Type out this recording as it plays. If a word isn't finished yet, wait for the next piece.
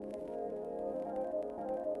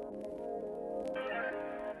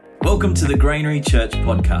Welcome to the Granary Church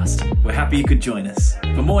podcast. We're happy you could join us.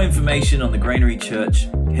 For more information on the Granary Church,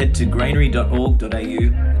 head to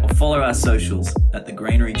granary.org.au or follow our socials at the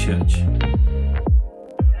Granary Church.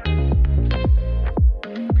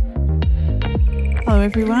 Hello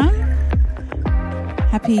everyone.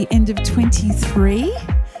 Happy end of 23.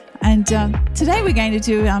 And today we're going to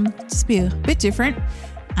do just be a bit different.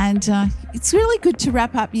 And it's really good to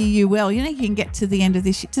wrap up your year well. You know, you can get to the end of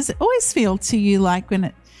this year. Does it always feel to you like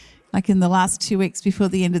in the last 2 weeks before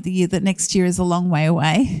the end of the year, that next year is a long way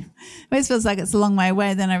away? It always feels like it's a long way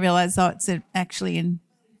away. Then I realise, it's actually in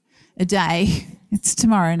a day. It's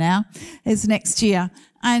tomorrow now. It's next year.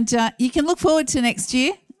 And you can look forward to next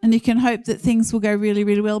year and you can hope that things will go really,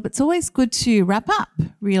 really well. But it's always good to wrap up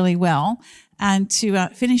really well and to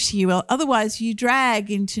finish the year well. Otherwise, you drag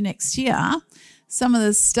into next year some of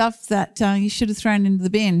the stuff that you should have thrown into the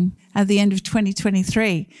bin at the end of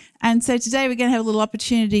 2023. And so today we're going to have a little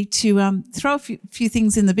opportunity to throw a few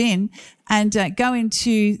things in the bin and go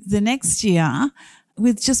into the next year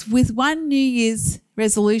with one New Year's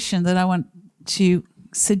resolution that I want to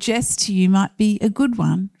suggest to you might be a good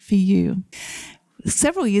one for you.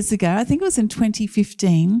 Several years ago, I think it was in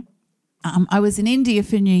 2015, I was in India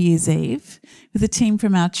for New Year's Eve with a team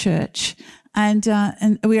from our church, and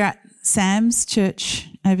we were at Sam's church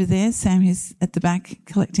over there. Sam, who's at the back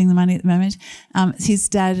collecting the money at the moment. His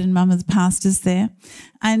dad and mum are the pastors there.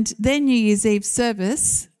 And their New Year's Eve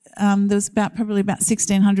service, there was probably about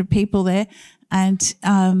 1,600 people there. And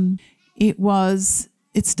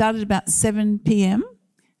it started about 7 p.m.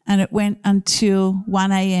 and it went until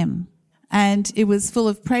 1 a.m. And it was full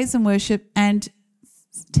of praise and worship and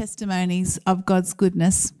testimonies of God's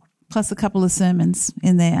goodness, plus a couple of sermons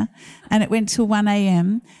in there. And it went till 1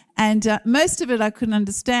 a.m. And most of it I couldn't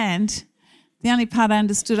understand. The only part I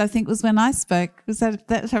understood, I think, was when I spoke. Was that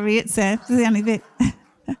probably it, Sam? The only bit.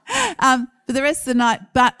 For the rest of the night,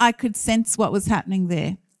 but I could sense what was happening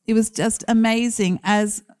there. It was just amazing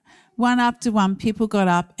as one after one people got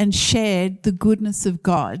up and shared the goodness of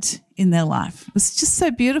God in their life. It was just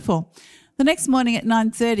so beautiful. The next morning at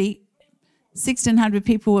 9:30, 1,600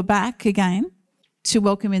 people were back again to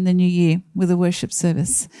welcome in the new year with a worship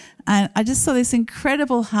service. And I just saw this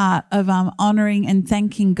incredible heart of honouring and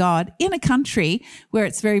thanking God in a country where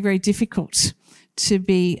it's very, very difficult to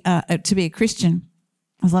be a Christian.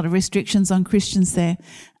 There's a lot of restrictions on Christians there.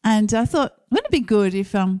 And I thought, wouldn't it be good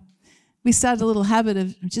if we started a little habit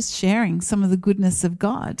of just sharing some of the goodness of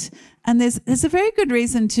God? And there's a very good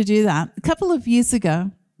reason to do that. A couple of years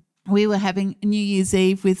ago, we were having New Year's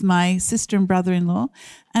Eve with my sister and brother-in-law,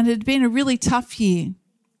 and it had been a really tough year.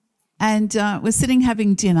 And we're sitting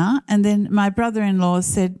having dinner, and then my brother-in-law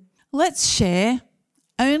said, let's share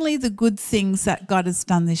only the good things that God has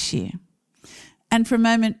done this year. And for a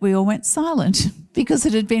moment, we all went silent because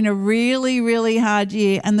it had been a really, really hard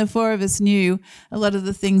year, and the four of us knew a lot of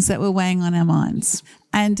the things that were weighing on our minds.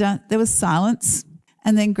 And there was silence,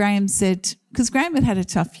 and then Graham said, because Graham had had a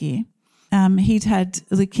tough year, he'd had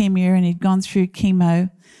leukemia and he'd gone through chemo.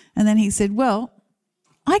 And then he said, well,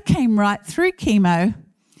 I came right through chemo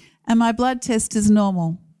and my blood test is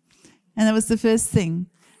normal. And that was the first thing.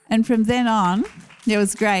 And from then on, it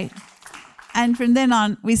was great. And from then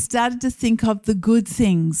on, we started to think of the good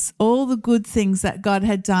things, all the good things that God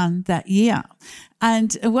had done that year.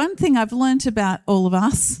 And one thing I've learned about all of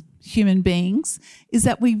us human beings is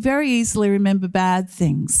that we very easily remember bad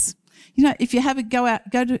things. You know, if you go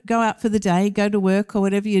out for the day, go to work or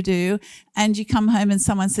whatever you do, and you come home and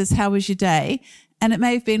someone says, how was your day? And it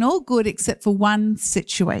may have been all good except for one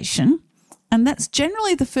situation. And that's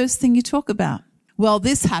generally the first thing you talk about. Well,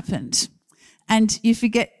 this happened. And you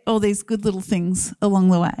forget all these good little things along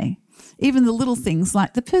the way. Even the little things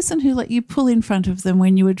like the person who let you pull in front of them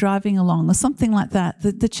when you were driving along or something like that.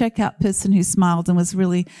 The checkout person who smiled and was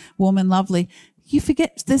really warm and lovely. You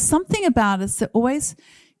forget there's something about us that always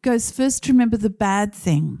goes first to remember the bad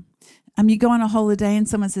thing. You go on a holiday and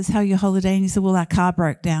someone says, how are your holiday? And you say, well, our car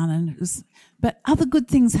broke down. But other good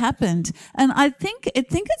things happened. And I think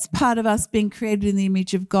it's part of us being created in the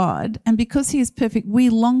image of God. And because he is perfect, we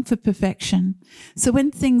long for perfection. So when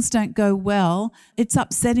things don't go well, it's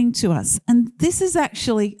upsetting to us. And this is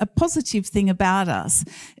actually a positive thing about us.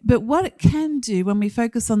 But what it can do when we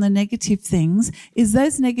focus on the negative things is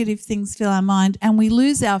those negative things fill our mind and we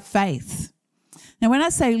lose our faith. Now, when I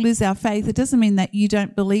say lose our faith, it doesn't mean that you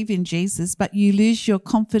don't believe in Jesus, but you lose your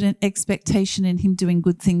confident expectation in him doing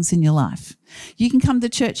good things in your life. You can come to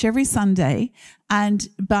church every Sunday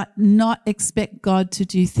but not expect God to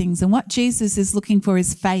do things. And what Jesus is looking for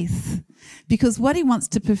is faith, because what he wants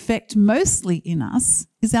to perfect mostly in us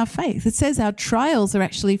is our faith. It says our trials are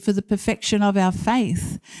actually for the perfection of our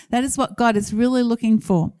faith. That is what God is really looking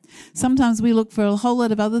for. Sometimes we look for a whole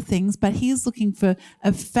lot of other things, but he is looking for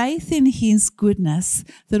a faith in his goodness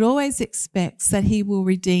that always expects that he will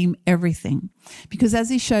redeem everything. Because as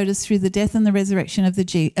he showed us through the death and the resurrection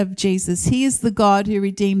of Jesus, he is the God who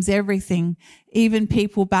redeems everything, even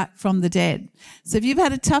people back from the dead. So if you've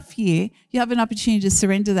had a tough year, you have an opportunity to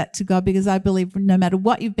surrender that to God, because I believe no matter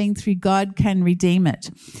what you've been through, God can redeem it.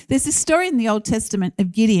 There's this story in the Old Testament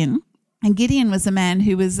of Gideon. And Gideon was a man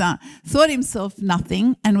who was thought himself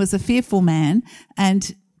nothing and was a fearful man.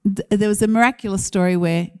 And there was a miraculous story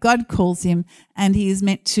where God calls him and he is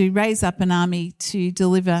meant to raise up an army to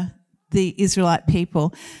deliver the Israelite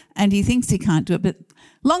people. And he thinks he can't do it. But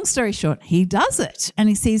long story short, he does it. And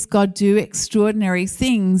he sees God do extraordinary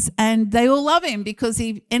things. And they all love him because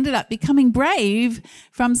he ended up becoming brave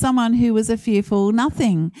from someone who was a fearful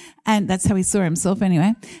nothing. And that's how he saw himself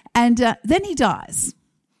anyway. And then he dies.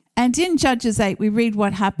 And in Judges 8, we read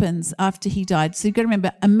what happens after he died. So you've got to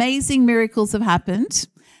remember, amazing miracles have happened.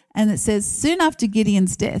 And it says, soon after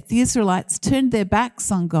Gideon's death, the Israelites turned their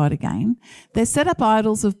backs on God again. They set up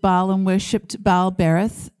idols of Baal and worshipped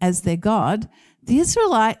Baal-berith as their god. The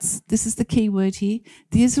Israelites, this is the key word here,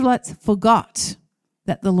 the Israelites forgot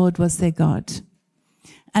that the Lord was their God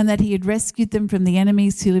and that he had rescued them from the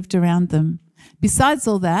enemies who lived around them. Besides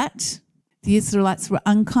all that, the Israelites were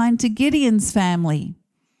unkind to Gideon's family,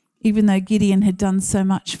 even though Gideon had done so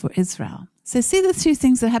much for Israel. So see the two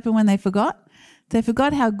things that happened when they forgot? They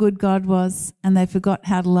forgot how good God was, and they forgot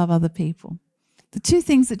how to love other people. The two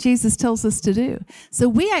things that Jesus tells us to do. So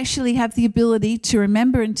we actually have the ability to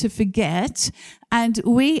remember and to forget, and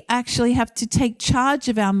we actually have to take charge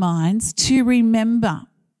of our minds to remember.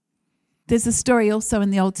 There's a story also in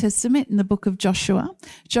the Old Testament in the book of Joshua.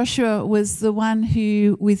 Joshua was the one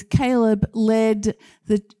who, with Caleb, led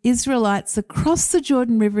the Israelites across the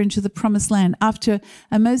Jordan River into the Promised Land after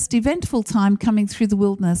a most eventful time coming through the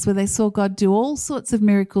wilderness where they saw God do all sorts of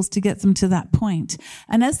miracles to get them to that point.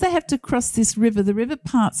 And as they have to cross this river, the river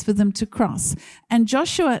parts for them to cross. And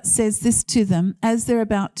Joshua says this to them as they're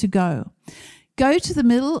about to go. Go to the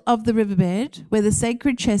middle of the riverbed where the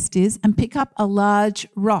sacred chest is and pick up a large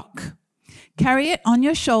rock. Carry it on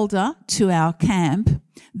your shoulder to our camp.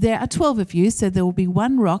 There are 12 of you, so there will be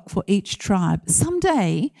one rock for each tribe.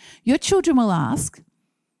 Someday, your children will ask,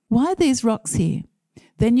 why are these rocks here?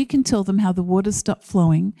 Then you can tell them how the water stopped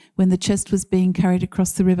flowing when the chest was being carried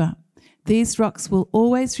across the river. These rocks will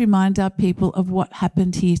always remind our people of what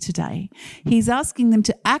happened here today. He's asking them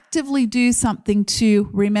to actively do something to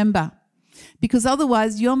remember, because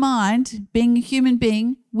otherwise your mind, being a human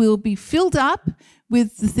being, will be filled up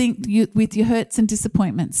with with your hurts and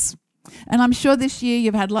disappointments. And I'm sure this year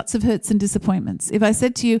you've had lots of hurts and disappointments. If I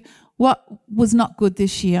said to you, what was not good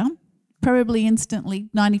this year, probably instantly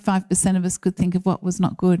 95% of us could think of what was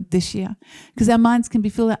not good this year, because our minds can be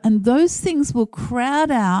filled out. And those things will crowd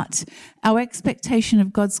out our expectation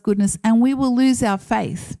of God's goodness, and we will lose our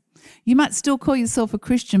faith. You might still call yourself a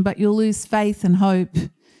Christian, but you'll lose faith and hope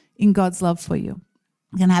in God's love for you.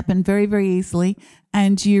 It can happen very, very easily,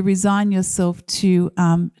 and you resign yourself to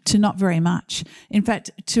not very much. In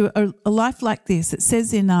fact, to a life like this. It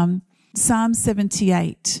says in Psalm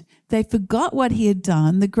 78, they forgot what he had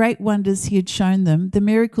done, the great wonders he had shown them, the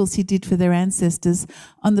miracles he did for their ancestors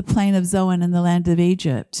on the plain of Zoan in the land of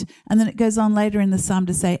Egypt. And then it goes on later in the psalm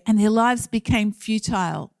to say, and their lives became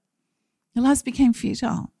futile. Their lives became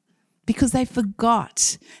futile. Because they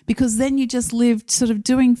forgot, because then you just lived sort of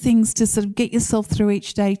doing things to sort of get yourself through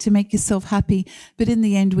each day to make yourself happy. But in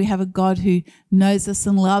the end, we have a God who knows us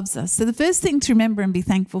and loves us. So the first thing to remember and be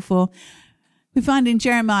thankful for, we find in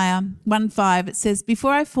Jeremiah 1:5, it says,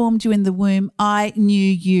 before I formed you in the womb, I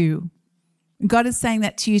knew you. God is saying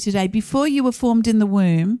that to you today. Before you were formed in the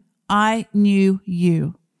womb, I knew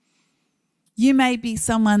you. You may be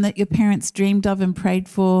someone that your parents dreamed of and prayed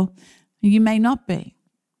for. You may not be.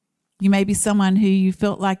 You may be someone who you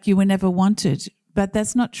felt like you were never wanted, but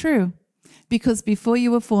that's not true, because before you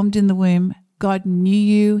were formed in the womb, God knew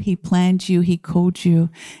you, he planned you, he called you.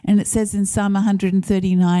 And it says in Psalm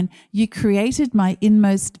 139, you created my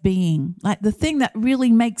inmost being, like the thing that really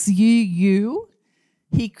makes you, you,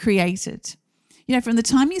 he created. You know, from the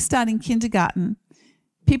time you start in kindergarten,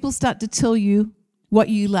 people start to tell you what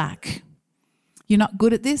you lack. You're not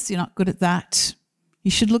good at this, you're not good at that. You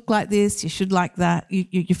should look like this, you should like that,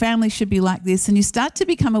 your family should be like this, and you start to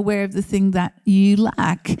become aware of the thing that you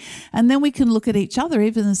lack. And then we can look at each other,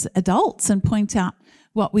 even as adults, and point out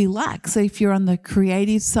what we lack. So if you're on the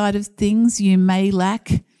creative side of things, you may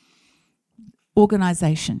lack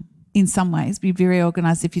organisation. in some ways, be very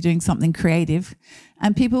organised if you're doing something creative,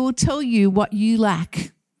 and people will tell you what you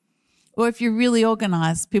lack. Or if you're really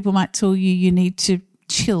organised, people might tell you you need to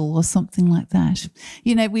chill or something like that.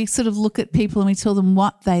 You know, we sort of look at people and we tell them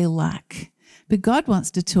what they lack. But God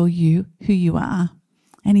wants to tell you who you are.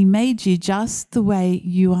 And he made you just the way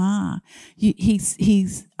you are.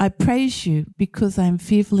 I praise you because I am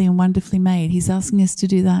fearfully and wonderfully made. He's asking us to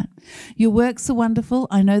do that. Your works are wonderful.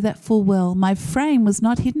 I know that full well. My frame was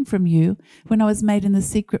not hidden from you when I was made in the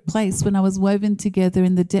secret place, when I was woven together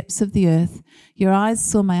in the depths of the earth. Your eyes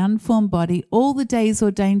saw my unformed body. All the days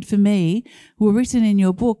ordained for me were written in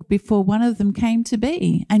your book before one of them came to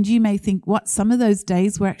be. And you may think, what, some of those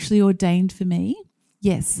days were actually ordained for me?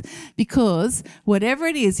 Yes, because whatever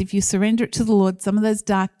it is, if you surrender it to the Lord, some of those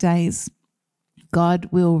dark days, God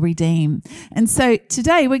will redeem. And so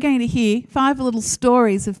today we're going to hear 5 little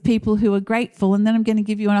stories of people who are grateful, and then I'm going to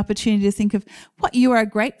give you an opportunity to think of what you are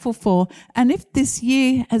grateful for. And if this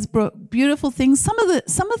year has brought beautiful things, some of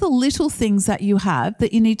the little things that you have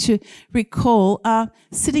that you need to recall are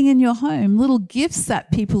sitting in your home. Little gifts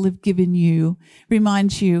that people have given you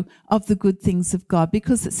remind you of the good things of God,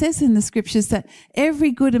 because it says in the scriptures that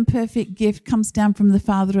every good and perfect gift comes down from the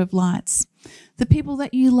Father of lights. The people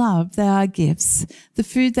that you love, they are gifts. The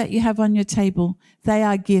food that you have on your table, they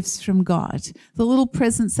are gifts from God. The little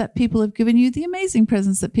presents that people have given you, the amazing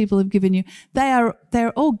presents that people have given you,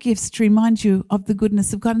 they're all gifts to remind you of the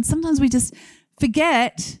goodness of God. And sometimes we just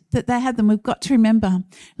forget that they had them. We've got to remember.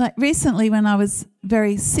 Like recently when I was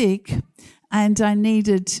very sick and I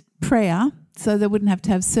needed prayer, so they wouldn't have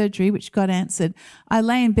to have surgery, which God answered. I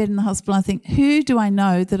lay in bed in the hospital. I think, who do I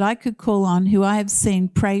know that I could call on who I have seen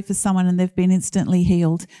pray for someone and they've been instantly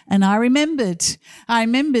healed? And I remembered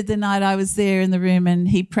the night I was there in the room and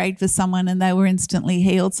he prayed for someone and they were instantly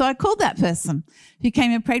healed. So I called that person who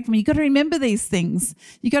came and prayed for me. You've got to remember these things.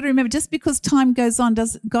 You've got to remember, just because time goes on,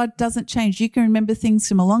 God doesn't change. You can remember things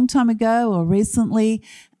from a long time ago or recently,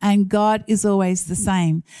 and God is always the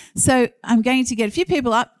same. So I'm going to get a few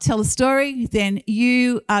people up, tell a story, then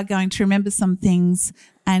you are going to remember some things,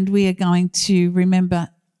 and we are going to remember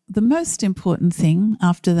the most important thing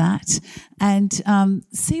after that, and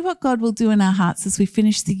see what God will do in our hearts as we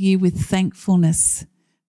finish the year with thankfulness.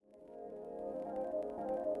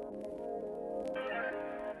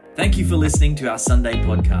 Thank you for listening to our Sunday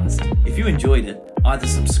podcast. If you enjoyed it, either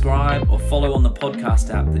subscribe or follow on the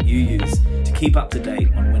podcast app that you use to keep up to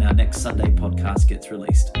date on when our next Sunday podcast gets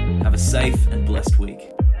released. Have a safe and blessed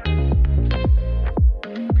week.